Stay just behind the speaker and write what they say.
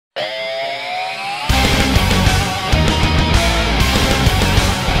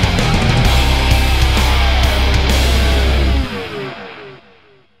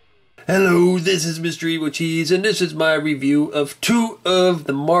Hello, this is Mr. Evilcheese, and this is my review of two of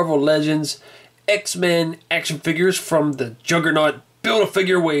the Marvel Legends X-Men action figures from the Juggernaut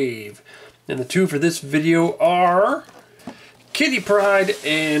Build-a-figure wave. And the two for this video are Kitty Pryde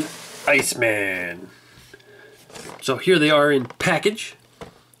and Iceman. So here they are in package.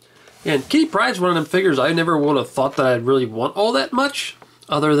 And Kitty Pryde's one of them figures I never would have thought that I'd really want all that much,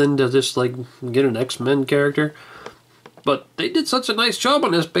 other than to just like get an X-Men character. But they did such a nice job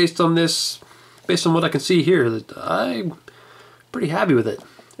on this based on what I can see here, that I'm pretty happy with it.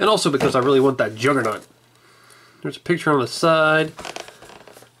 And also because I really want that Juggernaut. There's a picture on the side,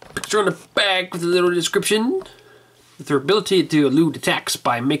 picture on the back with a little description. With her ability to elude attacks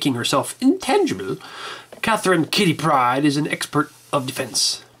by making herself intangible, Catherine Kitty Pryde is an expert of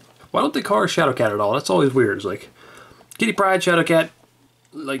defense. Why don't they call her Shadowcat at all? That's always weird. It's like Kitty Pryde, Shadowcat,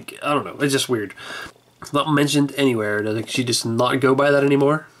 like, I don't know, it's just weird. It's not mentioned anywhere. Does she just not go by that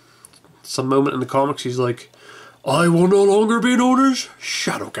anymore? Some moment in the comics she's like, I will no longer be known as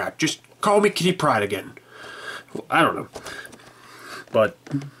Shadowcat, just call me Kitty Pryde again. Well, I don't know. But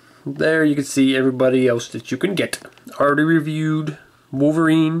there you can see everybody else that you can get. Already reviewed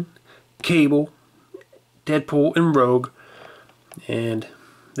Wolverine, Cable, Deadpool, and Rogue. And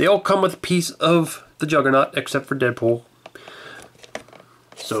they all come with a piece of the Juggernaut except for Deadpool.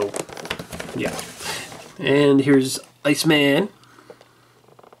 So, yeah. And here's Iceman.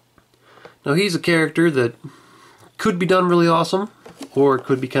 Now he's a character that could be done really awesome, or it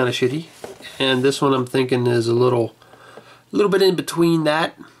could be kind of shitty. And this one I'm thinking is a little bit in between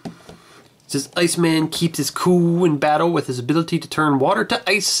that. It says Iceman keeps his cool in battle with his ability to turn water to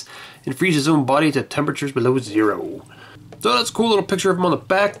ice and freeze his own body to temperatures below zero. So that's a cool little picture of him on the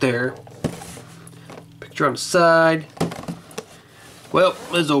back there. Picture on the side. Well,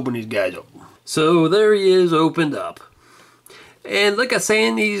 let's open these guys up. So there he is, opened up. And like I was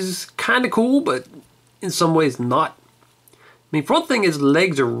saying, he's kind of cool, but in some ways not. I mean, for one thing, his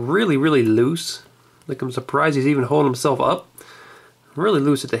legs are really, really loose. Like, I'm surprised he's even holding himself up. Really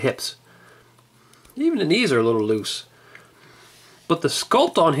loose at the hips. Even the knees are a little loose. But the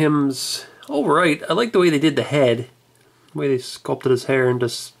sculpt on him's alright. I like the way they did the head. The way they sculpted his hair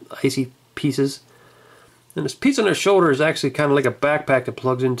into icy pieces. And this piece on their shoulder is actually kind of like a backpack that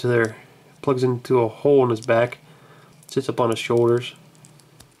plugs into a hole in his back. Sits up on his shoulders.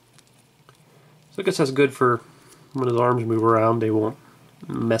 So I guess that's good for when his arms move around. They won't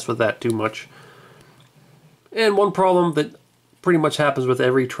mess with that too much. And one problem that pretty much happens with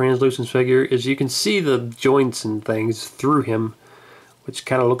every translucent figure is you can see the joints and things through him, which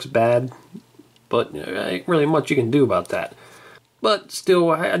kind of looks bad. But ain't really much you can do about that. But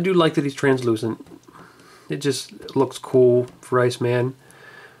still, I do like that he's translucent. It just looks cool for Iceman.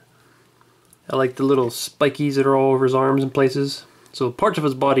 I like the little spikies that are all over his arms in places. So parts of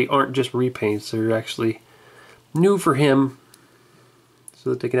his body aren't just repaints, they're actually new for him,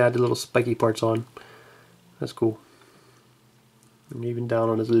 so that they can add the little spiky parts on. That's cool. And even down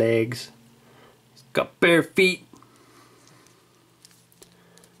on his legs. He's got bare feet.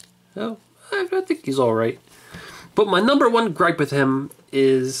 Oh, I think he's alright. But my number one gripe with him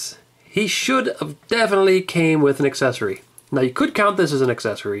is he should have definitely came with an accessory. Now you could count this as an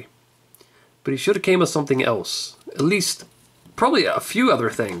accessory, but he should have came with something else. At least, probably a few other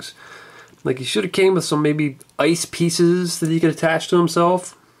things. Like he should have came with some maybe ice pieces that he could attach to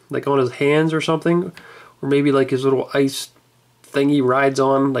himself, like on his hands or something. Or maybe like his little ice thing he rides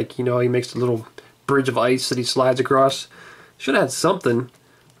on, like, you know, he makes a little bridge of ice that he slides across. Should have had something.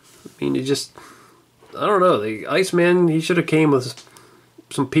 I mean, it just, I don't know, the Iceman, he should have came with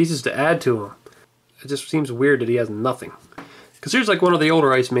some pieces to add to him. It just seems weird that he has nothing. Because here's like one of the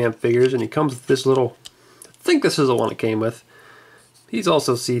older Iceman figures, and he comes with this little, I think this is the one it came with. He's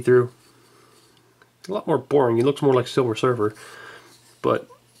also see-through. A lot more boring. He looks more like Silver Surfer. But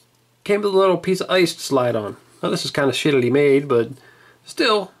came with a little piece of ice to slide on. Now this is kind of shittily made, but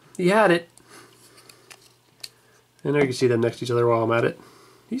still, he had it. And there you can see them next to each other while I'm at it.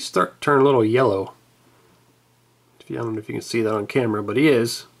 He's starting to turn a little yellow. I don't know if you can see that on camera, but he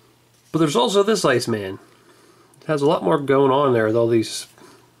is. But there's also this Iceman. It has a lot more going on there with all these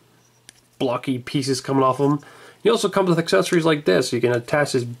blocky pieces coming off of him. He also comes with accessories like this. You can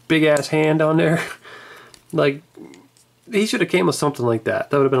attach his big ass hand on there. Like, he should have came with something like that.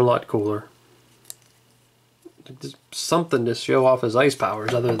 That would have been a lot cooler. Just something to show off his ice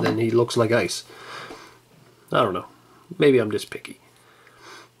powers other than he looks like ice. I don't know. Maybe I'm just picky.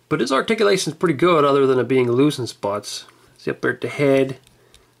 But his articulation is pretty good other than it being loose in spots. See up there at the head.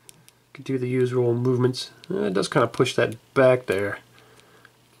 Can do the usual movements. It does kind of push that back there.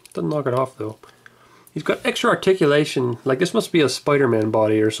 Doesn't knock it off though. He's got extra articulation. Like, this must be a Spider-Man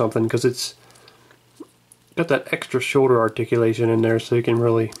body or something, because it's got that extra shoulder articulation in there, so you can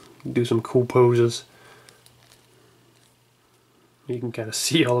really do some cool poses. You can kind of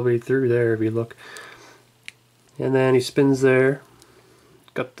see all the way through there if you look. And then he spins there.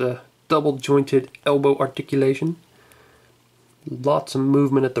 Got the double jointed elbow articulation. Lots of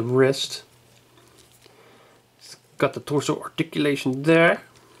movement at the wrist. He's got the torso articulation there.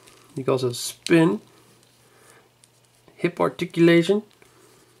 He goes a spin. Hip articulation.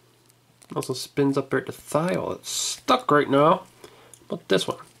 Also spins up there at the thigh. Oh, it's stuck right now. How about this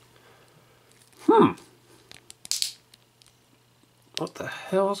one? What the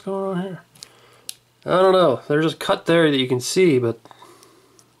hell is going on here? I don't know. There's a cut there that you can see, but it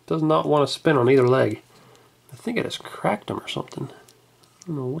does not want to spin on either leg. I think I just cracked them or something. I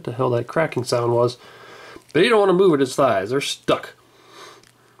don't know what the hell that cracking sound was. But you don't want to move at his thighs. They're stuck.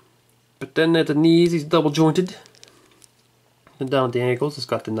 But then at the knees, he's double jointed. And down at the ankles, it's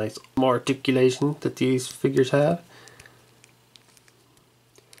got the nice articulation that these figures have.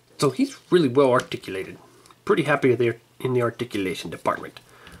 So he's really well articulated. Pretty happy in the articulation department.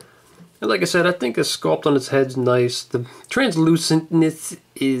 And like I said, I think the sculpt on his head's nice. The translucentness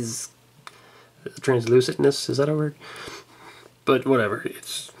is... Translucentness, is that a word? But whatever,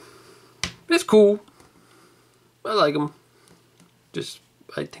 it's cool. I like him. Just,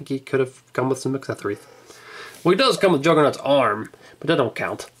 I think he could have come with some accessories. Well, he does come with Juggernaut's arm, but that don't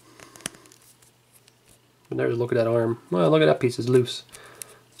count. But there's a look at that arm. Well, look at that piece, it's loose.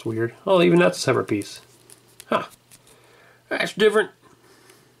 It's weird. Oh, even that's a separate piece. Huh. That's different.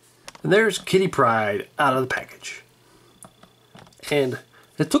 And there's Kitty Pryde out of the package. And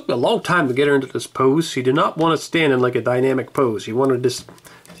it took me a long time to get her into this pose. She did not want to stand in like a dynamic pose. She wanted to just,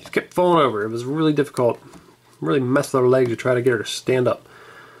 she kept falling over. It was really difficult. Really messed with her legs to try to get her to stand up.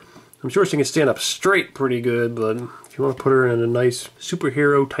 I'm sure she can stand up straight pretty good, but if you want to put her in a nice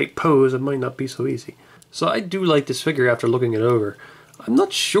superhero type pose, it might not be so easy. So I do like this figure after looking it over. I'm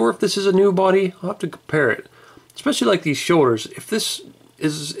not sure if this is a new body. I'll have to compare it. Especially like these shoulders. If this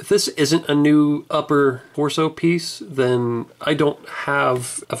isn't a new upper torso piece, then I don't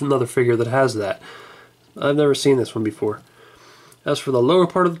have another figure that has that. I've never seen this one before. As for the lower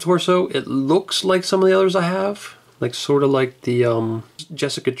part of the torso, it looks like some of the others I have. Like sort of like the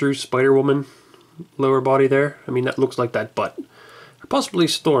Jessica Drew Spider-Woman lower body there. I mean, that looks like that butt. Or possibly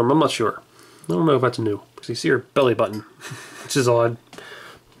Storm, I'm not sure. I don't know if that's new. Because you see her belly button, which is odd.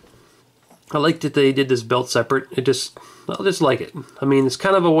 I like that they did this belt separate. I just like it. I mean, it's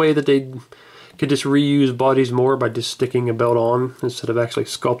kind of a way that they could just reuse bodies more by just sticking a belt on instead of actually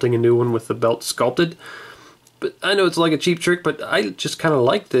sculpting a new one with the belt sculpted. But I know it's like a cheap trick, but I just kind of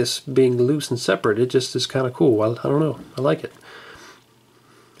like this being loose and separate. It just is kind of cool. I don't know. I like it.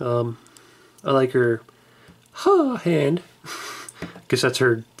 I like her hand. I guess that's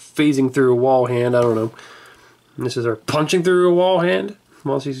her phasing through a wall hand. I don't know. And this is her punching through a wall hand.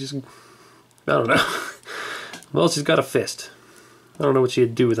 Well, she's just... I don't know. Well, she's got a fist. I don't know what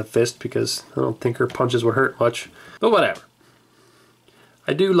she'd do with a fist because I don't think her punches would hurt much. But whatever.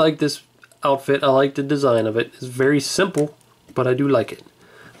 I do like this outfit. I like the design of it. It's very simple, but I do like it.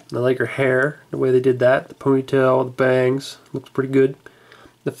 And I like her hair, the way they did that. The ponytail, the bangs. Looks pretty good.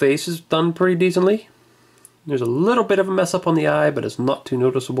 The face is done pretty decently. There's a little bit of a mess up on the eye, but it's not too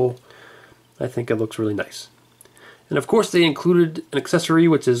noticeable. I think it looks really nice. And of course they included an accessory,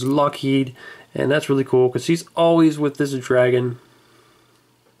 which is Lockheed, and that's really cool because he's always with this dragon.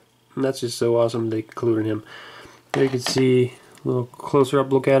 And that's just so awesome they included him. There you can see a little closer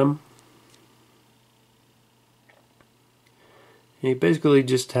up look at him. And he basically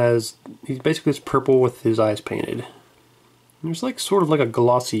just has, he's basically just purple with his eyes painted. And there's like sort of like a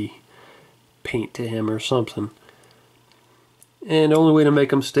glossy paint to him or something. And the only way to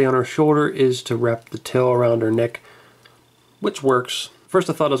make him stay on her shoulder is to wrap the tail around her neck, which works. First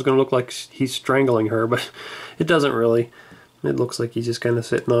I thought it was going to look like he's strangling her, but it doesn't really. It looks like he's just kind of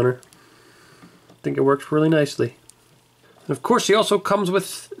sitting on her. I think it works really nicely. And of course he also comes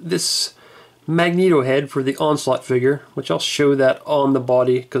with this Magneto head for the Onslaught figure, which I'll show that on the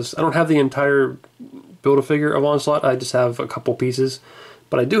body because I don't have the entire Build-a-figure of Onslaught. I just have a couple pieces.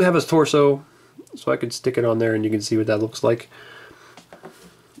 But I do have his torso, so I could stick it on there and you can see what that looks like.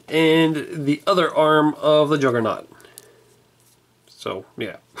 And the other arm of the Juggernaut. So,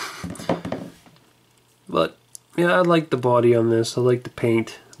 yeah. But, yeah, I like the body on this. I like the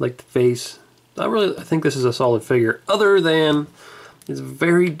paint. I like the face. I think this is a solid figure. Other than, it's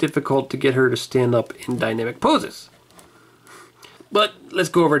very difficult to get her to stand up in dynamic poses. But, let's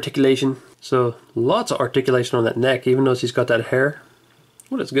go over articulation. So, lots of articulation on that neck, even though she's got that hair.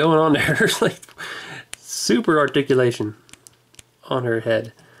 What is going on there? Like, super articulation on her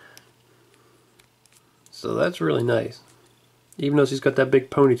head. So that's really nice. Even though she's got that big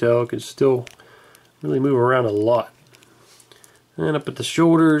ponytail, it can still really move around a lot. And up at the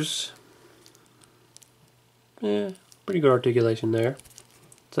shoulders, yeah, pretty good articulation there.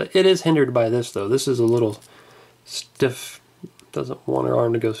 So it is hindered by this though. This is a little stiff. Doesn't want her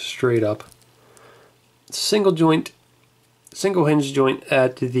arm to go straight up. Single joint, single hinge joint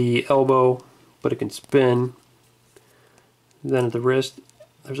at the elbow, but it can spin. Then at the wrist,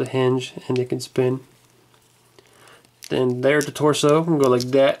 there's a hinge and it can spin. Then there at the torso, can go like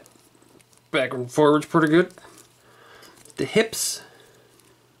that. Back and forwards pretty good. The hips,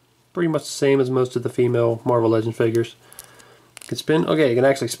 pretty much the same as most of the female Marvel Legends figures. Can spin. Okay, it can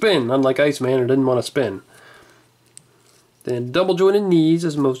actually spin, unlike Iceman, who didn't want to spin. Then double jointed knees,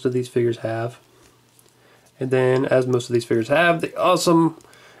 as most of these figures have. And then, as most of these figures have, the awesome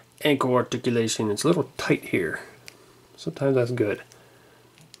ankle articulation. It's a little tight here. Sometimes that's good.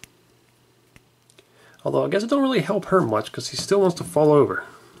 Although I guess it don't really help her much because he still wants to fall over.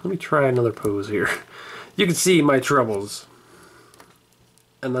 Let me try another pose here. You can see my troubles.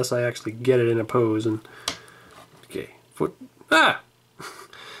 Unless I actually get it in a pose and... Okay, foot... Ah!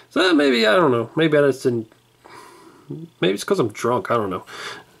 So maybe, I don't know. Maybe I just didn't... Maybe it's because I'm drunk, I don't know.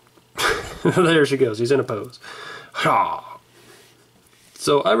 There she goes, he's in a pose.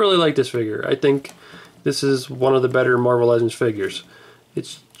 So I really like this figure. I think this is one of the better Marvel Legends figures.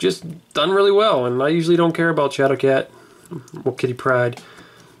 It's just done really well, and I usually don't care about Shadowcat or Kitty Pryde.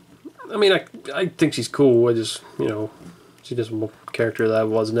 I mean, I think she's cool. I just, you know, she's just a character that I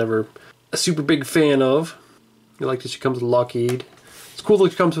was never a super big fan of. I like that she comes with Lockheed. It's cool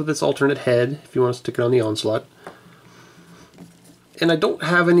that she comes with this alternate head, if you want to stick it on the Onslaught. And I don't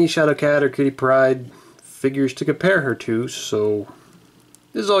have any Shadowcat or Kitty Pryde figures to compare her to, so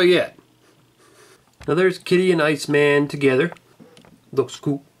this is all you get. Now there's Kitty and Iceman together. Looks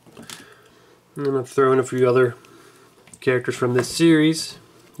cool. And then I've thrown a few other characters from this series.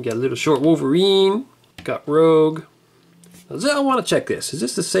 You got a little short Wolverine. Got Rogue. Now, I want to check this. Is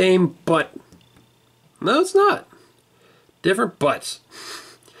this the same butt? No, it's not. Different butts.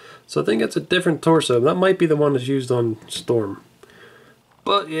 So I think it's a different torso. That might be the one that's used on Storm.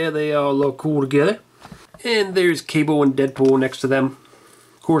 But yeah, they all look cool together. And there's Cable and Deadpool next to them.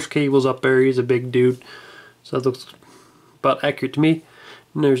 Of course, Cable's up there. He's a big dude. So that looks about accurate to me.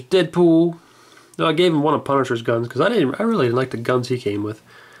 And there's Deadpool. No, I gave him one of Punisher's guns because I really didn't like the guns he came with.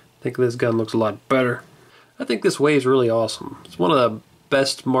 I think this gun looks a lot better. I think this wave's really awesome. It's one of the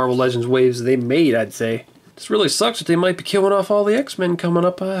best Marvel Legends waves they made, I'd say. This really sucks that they might be killing off all the X-Men coming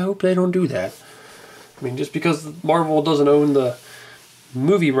up. I hope they don't do that. I mean, just because Marvel doesn't own the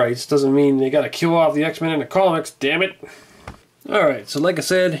movie rights doesn't mean they gotta kill off the X-Men in the comics, damn it. Alright, so like I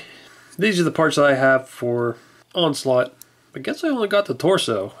said, these are the parts that I have for Onslaught. I guess I only got the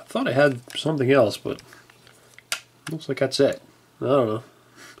torso. I thought I had something else, but looks like that's it. I don't know.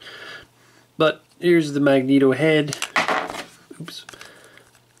 But here's the Magneto head. Oops.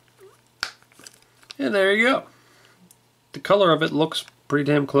 And there you go. The color of it looks pretty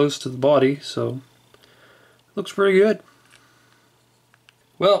damn close to the body, so looks pretty good.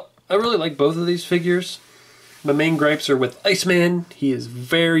 Well, I really like both of these figures. My main gripes are with Iceman. He is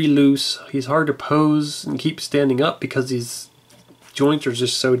very loose. He's hard to pose and keep standing up because his joints are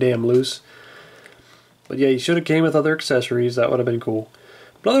just so damn loose. But yeah, he should have came with other accessories. That would have been cool.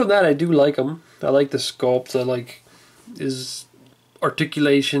 But other than that, I do like him. I like the sculpt. I like his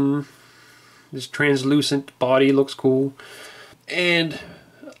articulation. His translucent body looks cool. And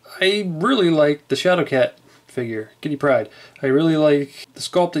I really like the Shadowcat figure, Kitty Pryde. I really like the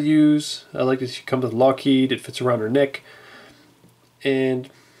sculpt they use. I like that she comes with Lockheed. It fits around her neck. And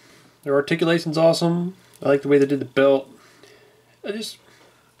their articulation's awesome. I like the way they did the belt. I just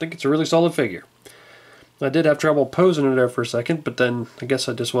think it's a really solid figure. I did have trouble posing it there for a second, but then I guess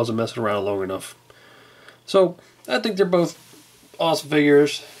I just wasn't messing around long enough. So, I think they're both awesome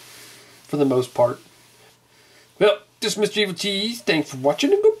figures for the most part. Well, this is Mr. Evilcheese. Thanks for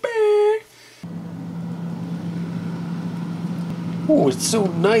watching and goodbye. Oh, it's so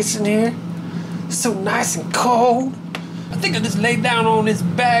nice in here. It's so nice and cold. I think I just laid down on this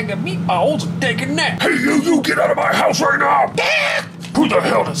bag of meatballs and take a nap. Hey, you get out of my house right now! Who the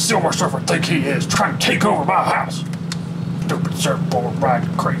hell does Silver Surfer think he is, trying to take over my house? Stupid surfboard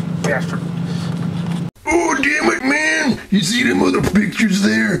riding crazy bastard. Oh, damn it, man! You see them other pictures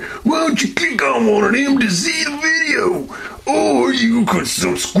there? Why don't you click on one of them to see the video? Or you could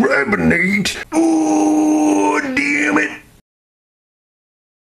subscribe, Nate. Oh, damn it!